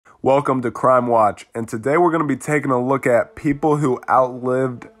Welcome to Crime Watch, and today we're going to be taking a look at people who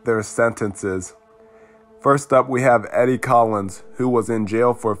outlived their sentences. First up, we have Eddie Collins, who was in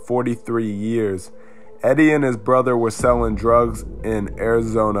jail for 43 years. Eddie and his brother were selling drugs in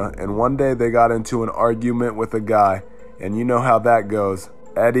Arizona, and one day they got into an argument with a guy, and you know how that goes.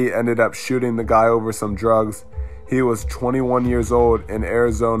 Eddie ended up shooting the guy over some drugs. He was 21 years old in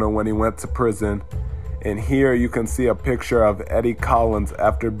Arizona when he went to prison. And here you can see a picture of Eddie Collins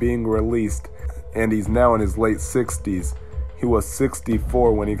after being released, and he's now in his late 60s. He was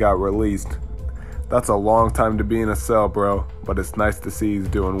 64 when he got released. That's a long time to be in a cell, bro, but it's nice to see he's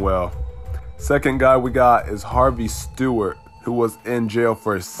doing well. Second guy we got is Harvey Stewart, who was in jail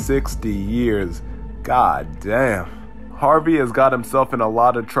for 60 years. God damn. Harvey has got himself in a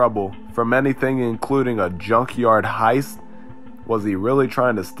lot of trouble from anything including a junkyard heist. Was he really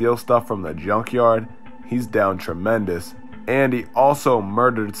trying to steal stuff from the junkyard? He's down tremendous. And he also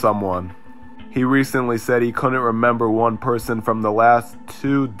murdered someone. He recently said he couldn't remember one person from the last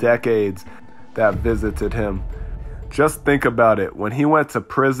 2 decades that visited him. Just think about it. When he went to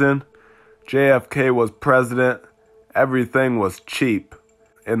prison, JFK was president, everything was cheap,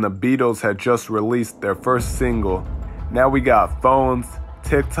 and the Beatles had just released their first single. Now we got phones,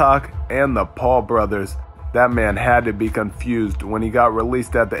 TikTok, and the Paul brothers. That man had to be confused when he got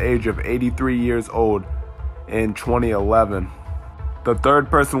released at the age of 83 years old in 2011. The third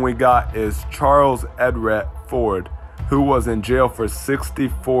person we got is Charles Everett Ford, who was in jail for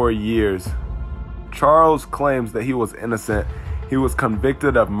 64 years. Charles claims that he was innocent. He was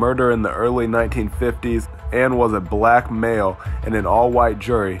convicted of murder in the early 1950s and was a black male in an all-white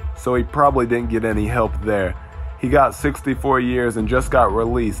jury, so he probably didn't get any help there. He got 64 years and just got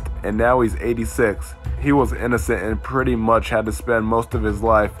released, and now he's 86. He was innocent and pretty much had to spend most of his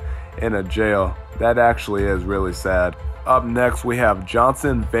life in a jail. That actually is really sad. Up next, we have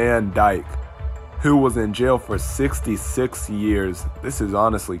Johnson Van Dyke, who was in jail for 66 years. This is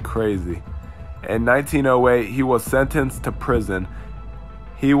honestly crazy. In 1908, he was sentenced to prison.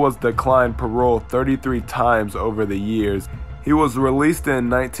 He was declined parole 33 times over the years. He was released in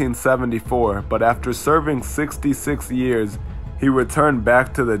 1974, but after serving 66 years, he returned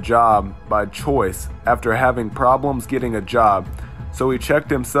back to the job by choice after having problems getting a job. So he checked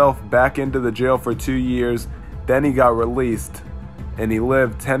himself back into the jail for 2 years, then he got released, and he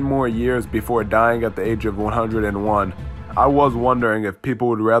lived 10 more years before dying at the age of 101. I was wondering if people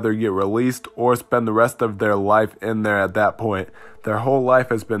would rather get released or spend the rest of their life in there at that point. Their whole life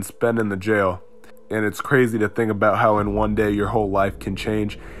has been spent in the jail, and it's crazy to think about how in one day your whole life can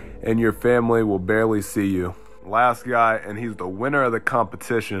change and your family will barely see you. Last guy, and he's the winner of the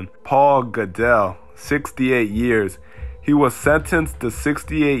competition, Paul Goodell, 68 years. He was sentenced to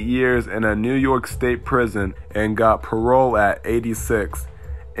 68 years in a New York State prison and got parole at 86.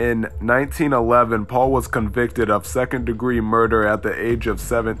 In 1911, Paul was convicted of second-degree murder at the age of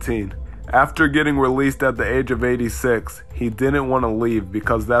 17. After getting released at the age of 86, he didn't want to leave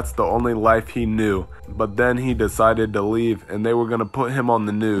because that's the only life he knew. But then he decided to leave and they were going to put him on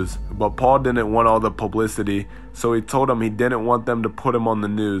the news. But Paul didn't want all the publicity, so he told them he didn't want them to put him on the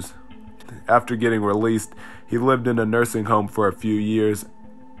news. After getting released, he lived in a nursing home for a few years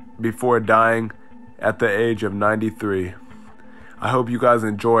before dying at the age of 93. I hope you guys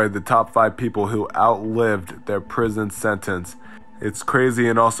enjoyed the top 5 people who outlived their prison sentence. It's crazy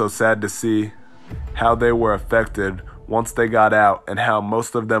and also sad to see how they were affected once they got out and how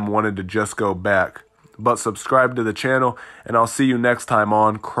most of them wanted to just go back. But subscribe to the channel and I'll see you next time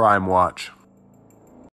on Crime Watch.